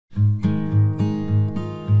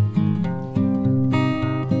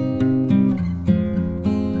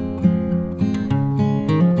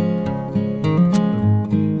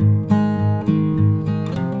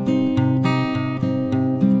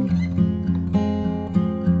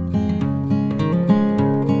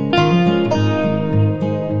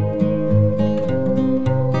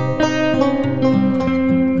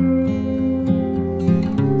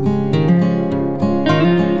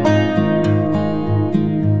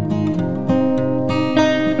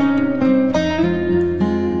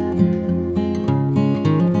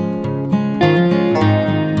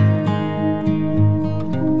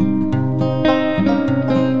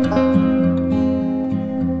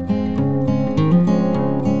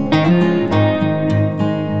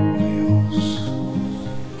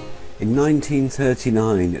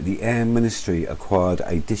1939, the Air Ministry acquired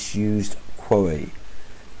a disused quarry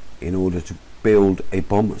in order to build a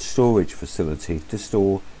bomb storage facility to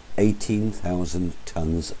store 18,000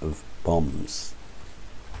 tons of bombs.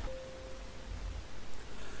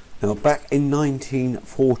 Now, back in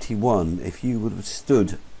 1941, if you would have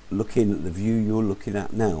stood looking at the view you're looking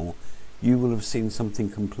at now, you will have seen something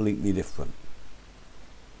completely different.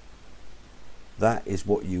 That is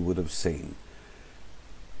what you would have seen.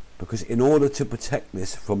 Because in order to protect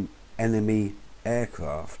this from enemy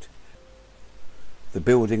aircraft, the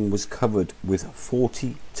building was covered with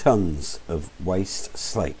 40 tons of waste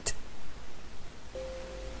slate.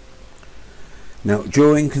 Now,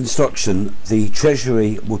 during construction, the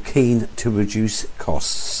Treasury were keen to reduce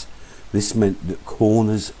costs. This meant that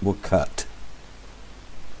corners were cut,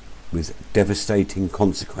 with devastating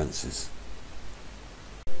consequences.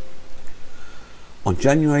 On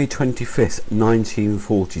January 25th,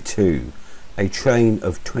 1942, a train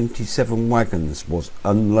of 27 wagons was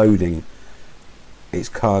unloading its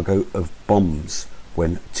cargo of bombs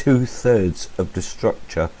when 2/3 of the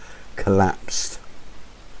structure collapsed,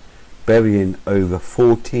 burying over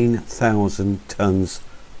 14,000 tons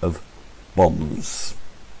of bombs.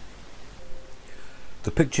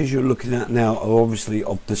 The pictures you're looking at now are obviously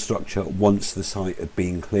of the structure once the site had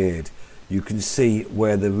been cleared. You can see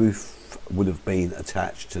where the roof would have been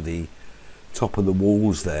attached to the top of the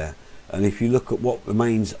walls there, and if you look at what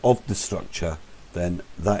remains of the structure, then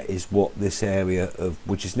that is what this area of,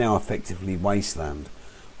 which is now effectively wasteland,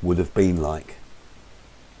 would have been like.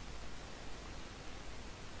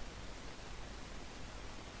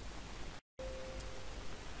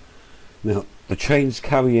 Now, the trains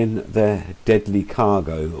carrying their deadly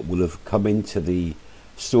cargo will have come into the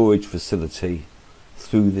storage facility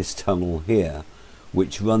through this tunnel here,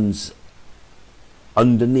 which runs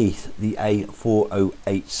underneath the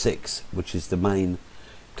A4086, which is the main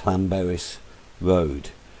Llanberis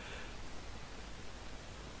road.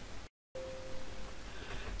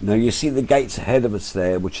 Now, you see the gates ahead of us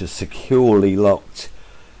there, which are securely locked.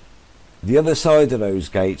 The other side of those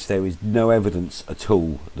gates, there is no evidence at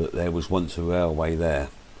all that there was once a railway there.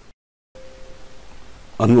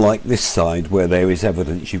 Unlike this side, where there is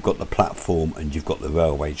evidence, you've got the platform and you've got the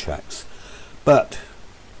railway tracks. But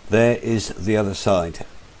there is the other side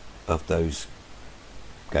of those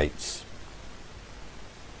gates.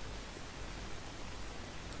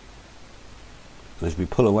 As we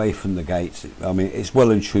pull away from the gates, I mean, it's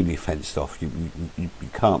well and truly fenced off. You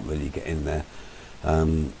can't really get in there.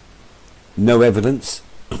 No evidence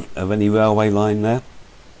of any railway line there.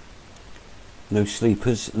 No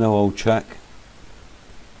sleepers, no old track.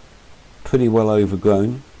 Pretty well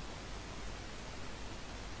overgrown.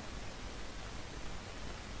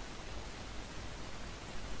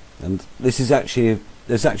 And this is actually,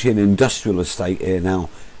 there's actually an industrial estate here now.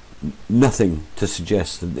 Nothing to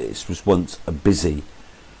suggest that this was once a busy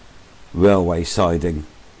railway siding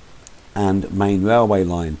and main railway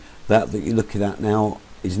line. That you're looking at now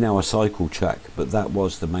is now a cycle track, but that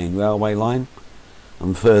was the main railway line.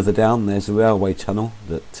 And further down, there's a railway tunnel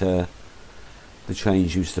that the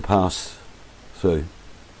trains used to pass through.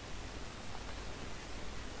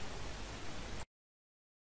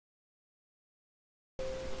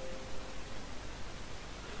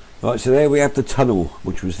 Right, so there we have the tunnel,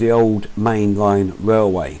 which was the old main line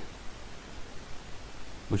railway,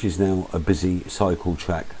 which is now a busy cycle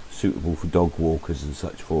track suitable for dog walkers and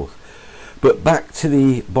such forth. But back to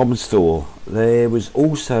the bomb store, there was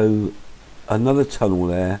also another tunnel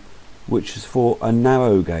there, which is for a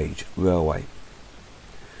narrow gauge railway,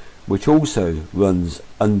 which also runs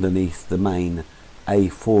underneath the main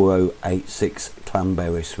A4086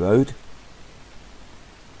 Llanberis Road.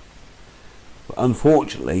 But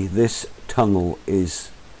unfortunately, this tunnel is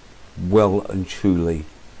well and truly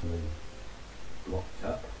blocked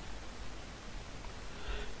up.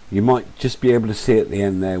 You might just be able to see at the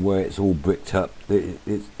end there where it's all bricked up.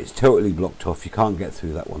 It's totally blocked off. You can't get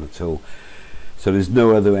through that one at all. So there's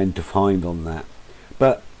no other end to find on that.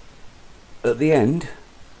 But at the end,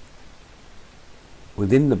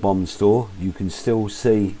 within the bomb store, you can still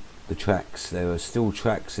see the tracks. There are still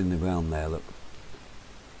tracks in the ground there, look.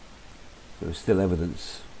 There's still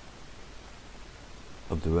evidence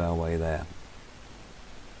of the railway there.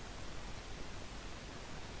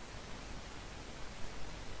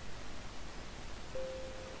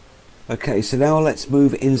 Okay, so now let's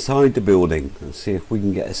move inside the building and see if we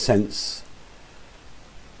can get a sense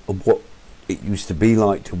of what it used to be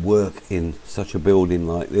like to work in such a building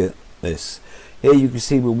like this. Here you can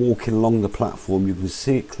see we're walking along the platform. You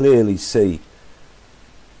can clearly see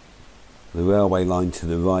the railway line to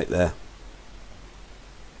the right there.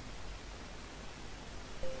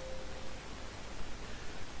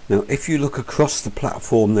 Now if you look across the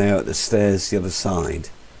platform there at the stairs the other side,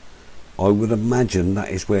 I would imagine that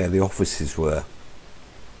is where the offices were.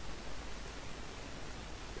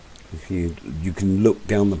 If you can look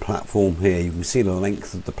down the platform here, you can see the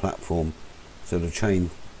length of the platform, so the train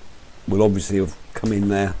will obviously have come in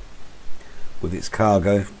there with its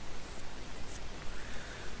cargo.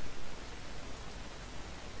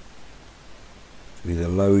 Either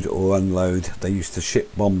load or unload. They used to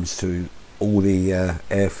ship bombs to all the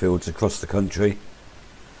airfields across the country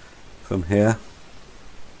from here.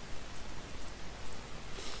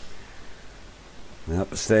 Now up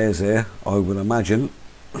the stairs here, I would imagine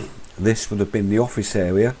this would have been the office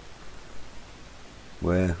area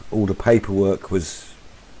where all the paperwork was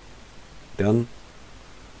done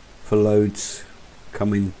for loads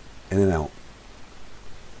coming in and out.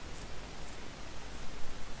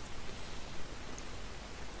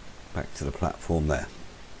 Back to the platform there.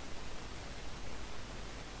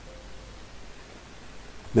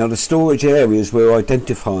 Now the storage areas were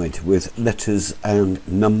identified with letters and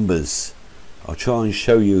numbers. I'll try and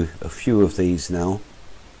show you a few of these now,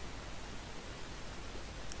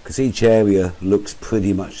 because each area looks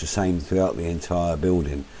pretty much the same throughout the entire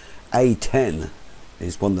building. A10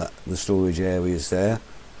 is one that the storage area is there.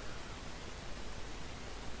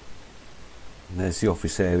 And there's the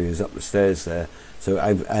office areas up the stairs there. So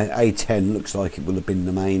A10 looks like it would have been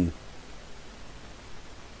the main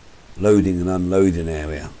loading and unloading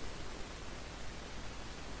area.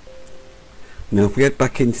 Now if we head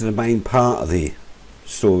back into the main part of the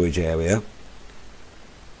storage area,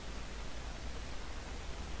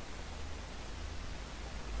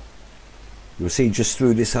 you'll see just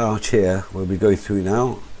through this arch here where we go through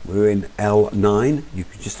now, we're in L9. You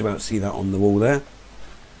can just about see that on the wall there.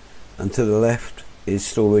 And to the left is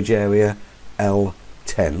storage area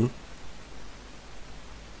L10.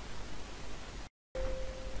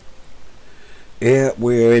 Here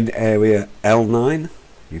we're in area L9.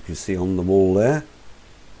 You can see on the wall there.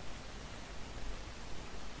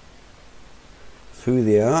 Through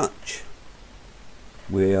the arch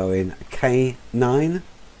we are in K9.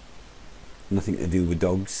 Nothing to do with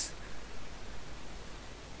dogs.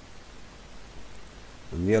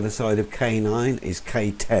 And the other side of K9 is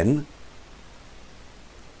K10.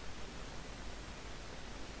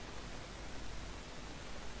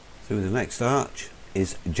 Through the next arch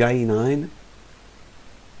is J9.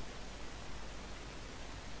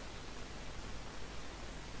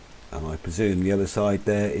 And I presume the other side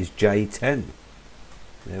there is J10.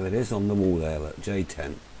 There it is on the wall there, look,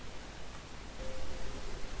 J10.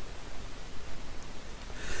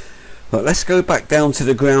 But let's go back down to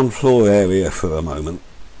the ground floor area for a moment.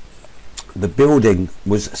 The building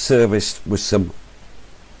was serviced with some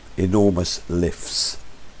enormous lifts.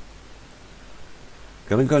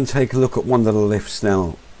 Going to go and take a look at one of the lifts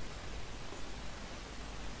now.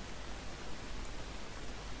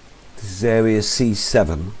 This is area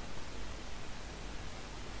C7.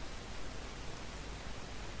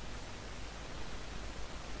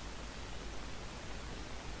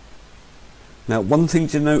 Now one thing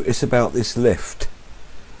to notice about this lift,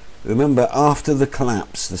 remember after the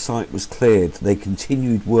collapse the site was cleared, they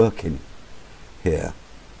continued working here.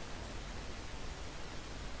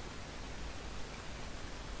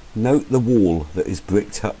 Note the wall that is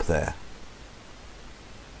bricked up there.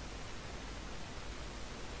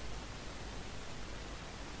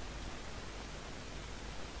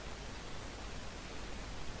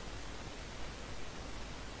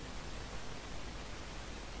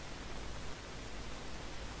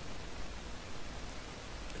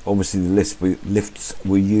 Obviously the lifts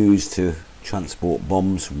were used to transport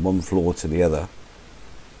bombs from one floor to the other.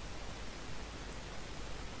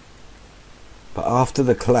 But after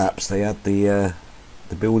the collapse they had the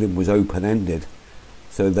building was open-ended,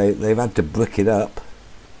 so they've had to brick it up.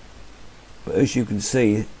 But as you can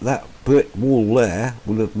see, that brick wall there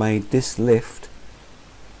will have made this lift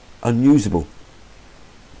unusable.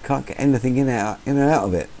 Can't get anything in and out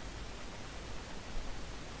of it.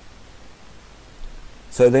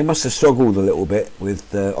 So they must have struggled a little bit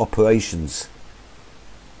with operations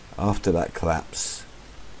after that collapse.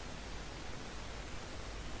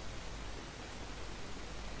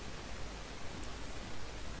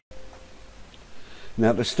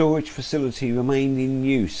 Now the storage facility remained in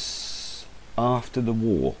use after the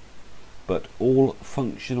war, but all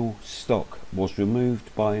functional stock was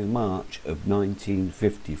removed by March of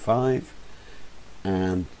 1955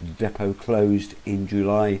 and the depot closed in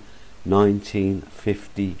July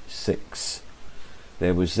 1956.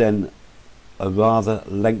 There was then a rather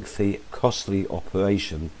lengthy, costly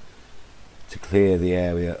operation to clear the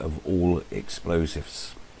area of all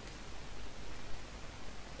explosives.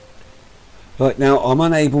 Right, now I'm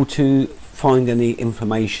unable to find any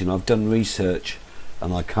information. I've done research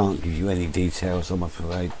and I can't give you any details, I'm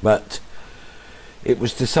afraid, but it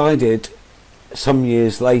was decided some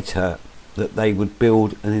years later that they would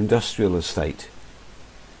build an industrial estate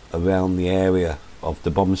around the area of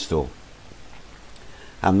the bomb store,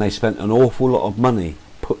 and they spent an awful lot of money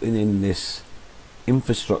putting in this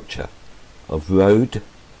infrastructure of road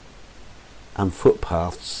and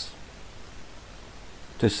footpaths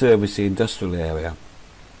to service the industrial area,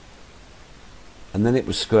 and then it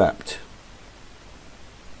was scrapped.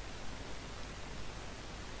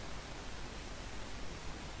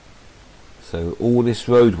 So all this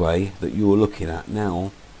roadway that you're looking at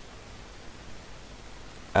now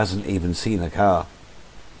hasn't even seen a car.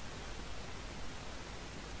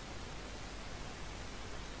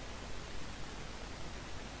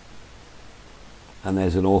 And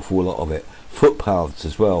there's an awful lot of it. Footpaths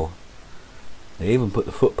as well. They even put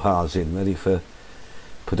the footpaths in ready for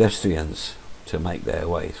pedestrians to make their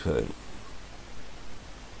way through.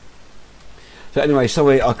 So anyway,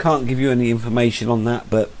 sorry I can't give you any information on that,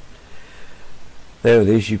 but there it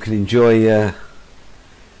is. You can enjoy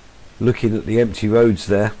looking at the empty roads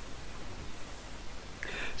there.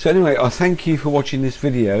 So anyway, I thank you for watching this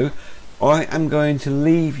video. I am going to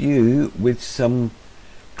leave you with some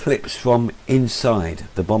clips from inside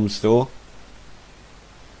the bomb store,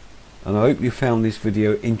 and I hope you found this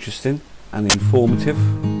video interesting and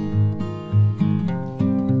informative.